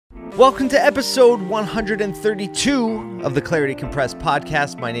Welcome to episode 132 of the Clarity Compressed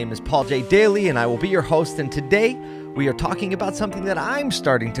podcast. My name is Paul J. Daly, and I will be your host. And today we are talking about something that I'm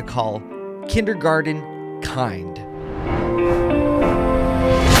starting to call kindergarten kind.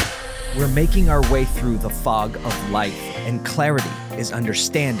 We're making our way through the fog of life, and clarity is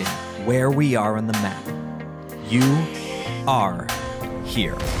understanding where we are on the map. You are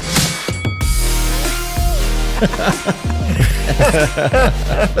here.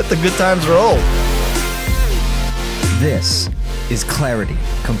 Let the good times roll. This is Clarity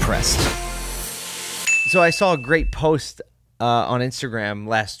Compressed. So I saw a great post on Instagram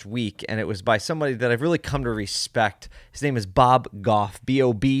last week, and it was by somebody that I've really come to respect. His name is Bob Goff,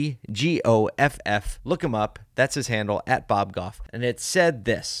 B-O-B-G-O-F-F. Look him up. That's his handle, @Bob Goff. And it said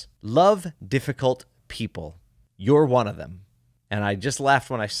this: love difficult people. You're one of them. And I just laughed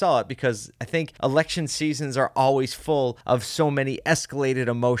when I saw it because I think election seasons are always full of so many escalated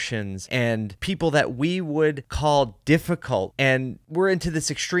emotions and people that we would call difficult. And we're into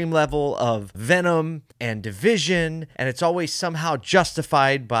this extreme level of venom and division, and it's always somehow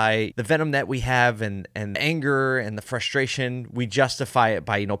justified by the venom that we have and anger and the frustration. We justify it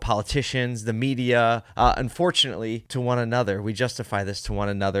by, politicians, the media, unfortunately, to one another. We justify this to one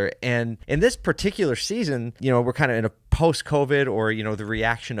another. And in this particular season, we're kind of in a post-COVID or, the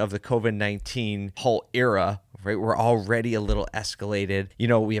reaction of the COVID-19 whole era, right? We're already a little escalated.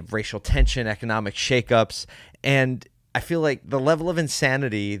 We have racial tension, economic shakeups, and I feel like the level of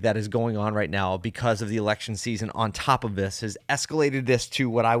insanity that is going on right now because of the election season on top of this has escalated this to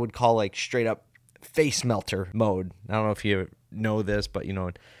what I would call like straight up face melter mode. I don't know if you know this, but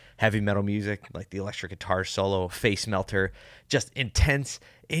heavy metal music, like the electric guitar solo, face melter, just intense,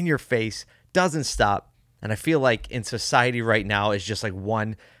 in your face, doesn't stop. And I feel like in society right now is just like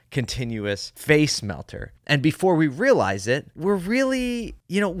one continuous face melter. And before we realize it, we're really,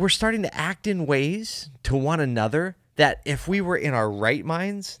 we're starting to act in ways to one another that if we were in our right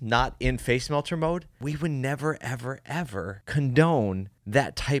minds, not in face melter mode, we would never, ever, ever condone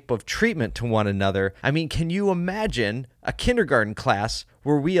that type of treatment to one another. I mean, can you imagine a kindergarten class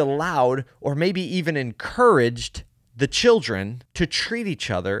where we allowed or maybe even encouraged the children to treat each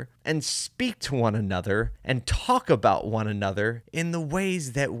other and speak to one another and talk about one another in the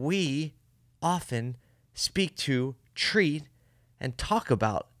ways that we often speak to, treat, and talk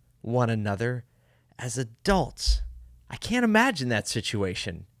about one another as adults? I can't imagine that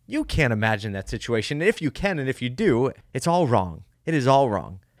situation. You can't imagine that situation. And if you can, and if you do, it's all wrong. It is all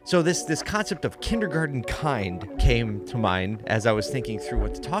wrong. So this concept of kindergarten kind came to mind as I was thinking through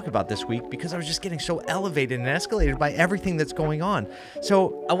what to talk about this week, because I was just getting so elevated and escalated by everything that's going on.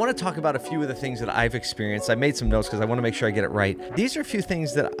 So I want to talk about a few of the things that I've experienced. I made some notes because I want to make sure I get it right. These are a few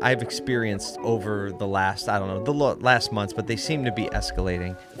things that I've experienced over the last, last months, but they seem to be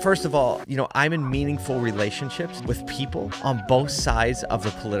escalating. First of all, I'm in meaningful relationships with people on both sides of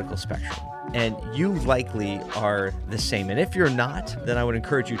the political spectrum. And you likely are the same. And if you're not, then I would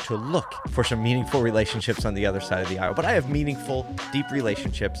encourage you to look for some meaningful relationships on the other side of the aisle. But I have meaningful, deep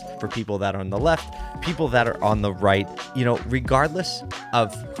relationships for people that are on the left, people that are on the right. Regardless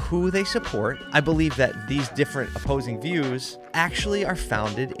of who they support, I believe that these different opposing views actually are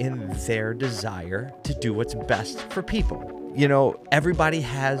founded in their desire to do what's best for people. Everybody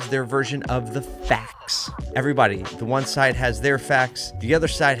has their version of the facts. Everybody, the one side has their facts, the other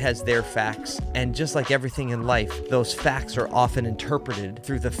side has their facts. And just like everything in life, those facts are often interpreted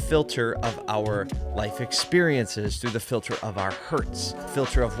through the filter of our life experiences, through the filter of our hurts,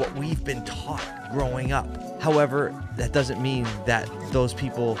 filter of what we've been taught growing up. However, that doesn't mean that those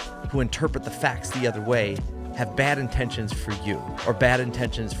people who interpret the facts the other way have bad intentions for you or bad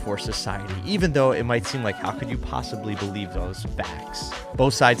intentions for society, even though it might seem like, how could you possibly believe those facts?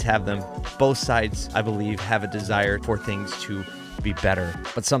 Both sides have them. Both sides, I believe, have a desire for things to be better.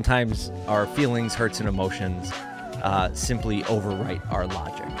 But sometimes our feelings, hurts, and emotions simply overwrite our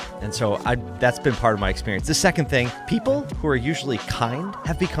logic. And so that's been part of my experience. The second thing, people who are usually kind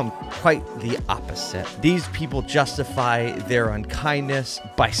have become quite the opposite. These people justify their unkindness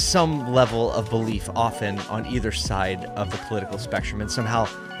by some level of belief, often on either side of the political spectrum. And somehow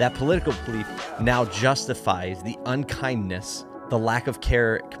that political belief now justifies the unkindness, the lack of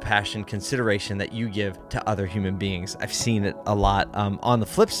care, compassion, consideration that you give to other human beings. I've seen it a lot. On the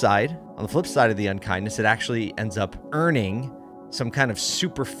flip side of the unkindness, it actually ends up earning some kind of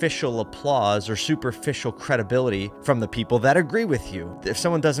superficial applause or superficial credibility from the people that agree with you. If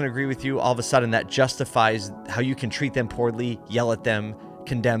someone doesn't agree with you, all of a sudden that justifies how you can treat them poorly, yell at them,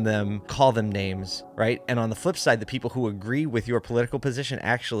 condemn them, call them names, right? And on the flip side, the people who agree with your political position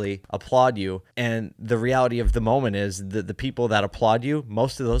actually applaud you. And the reality of the moment is that the people that applaud you,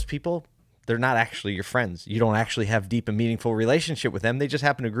 most of those people, they're not actually your friends. You don't actually have deep and meaningful relationship with them. They just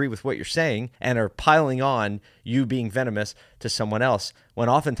happen to agree with what you're saying and are piling on you being venomous to someone else, when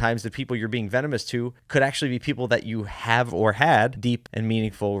oftentimes the people you're being venomous to could actually be people that you have or had deep and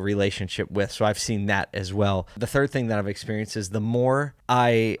meaningful relationship with. So I've seen that as well. The third thing that I've experienced is the more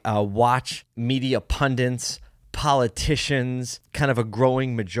I watch media pundits, politicians, kind of a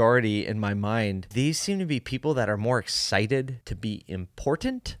growing majority in my mind, these seem to be people that are more excited to be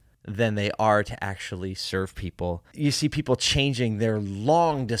important than they are to actually serve people. You see people changing their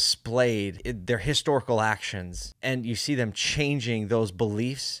long displayed, their historical actions, and you see them changing those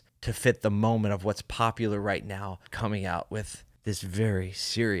beliefs to fit the moment of what's popular right now, coming out with this very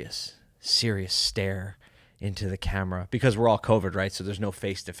serious stare into the camera, because we're all COVID, right? So there's no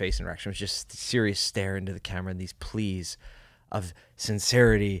face-to-face interaction. It's just serious stare into the camera and these pleas of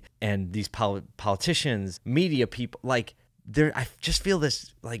sincerity. And these politicians, media people, like, I just feel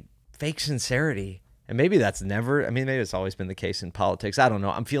this like fake sincerity. And maybe that's maybe it's always been the case in politics. I don't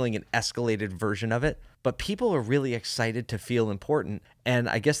know. I'm feeling an escalated version of it. But people are really excited to feel important. And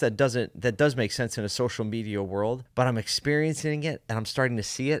I guess that does make sense in a social media world. But I'm experiencing it and I'm starting to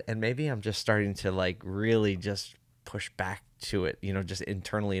see it. And maybe I'm just starting to like really just push back to it, just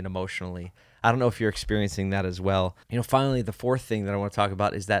internally and emotionally. I don't know if you're experiencing that as well. Finally, the fourth thing that I want to talk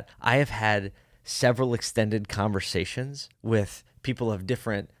about is that I have had several extended conversations with people of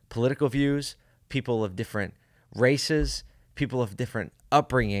different political views, people of different races, people of different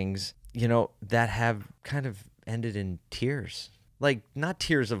upbringings, that have kind of ended in tears. Like, not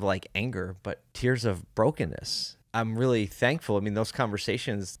tears of like anger, but tears of brokenness. I'm really thankful. I mean, those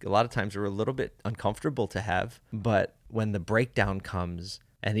conversations a lot of times are a little bit uncomfortable to have, but when the breakdown comes,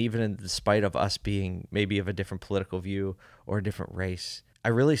 and even in spite of us being maybe of a different political view or a different race, I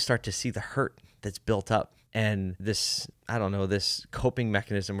really start to see the hurt that's built up, and this coping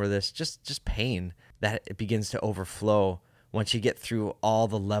mechanism, or this just pain that it begins to overflow once you get through all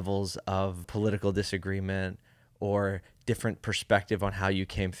the levels of political disagreement or different perspective on how you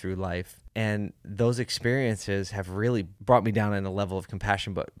came through life. And those experiences have really brought me down in a level of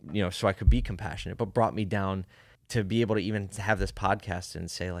compassion, but so I could be compassionate, but brought me down to be able to even have this podcast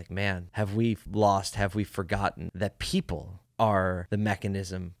and say, like, man, have we forgotten that people are the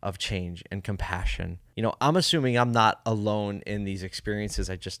mechanism of change and compassion? I'm assuming I'm not alone in these experiences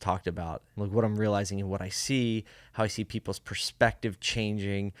I just talked about. Like, what I'm realizing and what I see, how I see people's perspective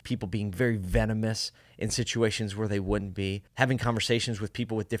changing, people being very venomous in situations where they wouldn't be, having conversations with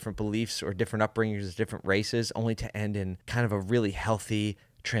people with different beliefs or different upbringings, different races, only to end in kind of a really healthy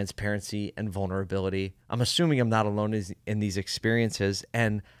transparency and vulnerability. I'm assuming I'm not alone in these experiences.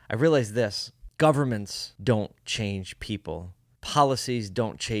 And I realize this: governments don't change people. Policies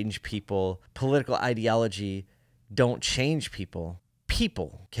don't change people. Political ideology don't change people.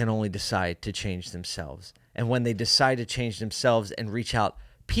 People can only decide to change themselves. And when they decide to change themselves and reach out,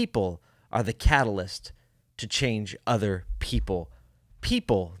 people are the catalyst to change other people.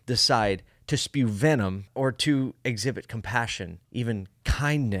 People decide to spew venom or to exhibit compassion, even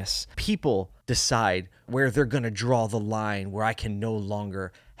kindness. People decide where they're going to draw the line, where I can no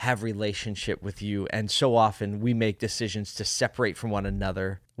longer have relationship with you. And so often we make decisions to separate from one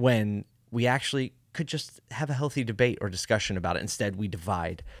another when we actually could just have a healthy debate or discussion about it. Instead, we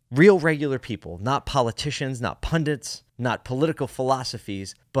divide. Real regular people, not politicians, not pundits, not political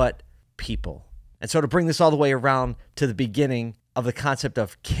philosophies, but people. And so to bring this all the way around to the beginning of the concept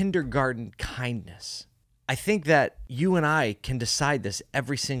of kindergarten kindness, I think that you and I can decide this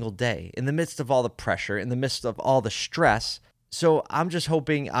every single day in the midst of all the pressure, in the midst of all the stress. So I'm just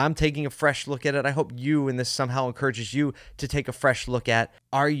hoping I'm taking a fresh look at it. I hope you, and this somehow encourages you to take a fresh look at,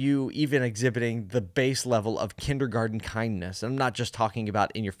 are you even exhibiting the base level of kindergarten kindness? And I'm not just talking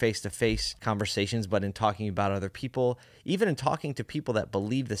about in your face-to-face conversations, but in talking about other people, even in talking to people that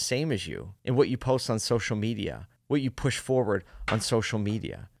believe the same as you, in what you post on social media, what you push forward on social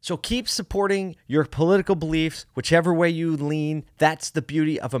media. So keep supporting your political beliefs, whichever way you lean. That's the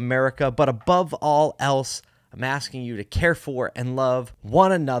beauty of America. But above all else, I'm asking you to care for and love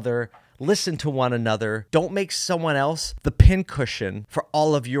one another, listen to one another. Don't make someone else the pincushion for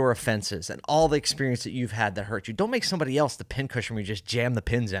all of your offenses and all the experience that you've had that hurt you. Don't make somebody else the pincushion where you just jam the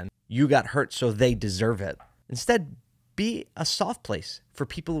pins in. You got hurt, so they deserve it. Instead, be a soft place for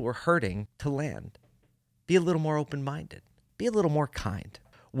people who are hurting to land. Be a little more open-minded. Be a little more kind.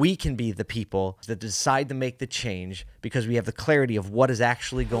 We can be the people that decide to make the change because we have the clarity of what is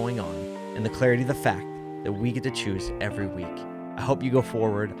actually going on and the clarity of the fact that we get to choose every week. I hope you go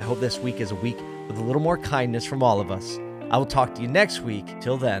forward. I hope this week is a week with a little more kindness from all of us. I will talk to you next week.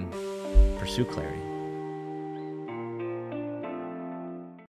 Till then, pursue clarity.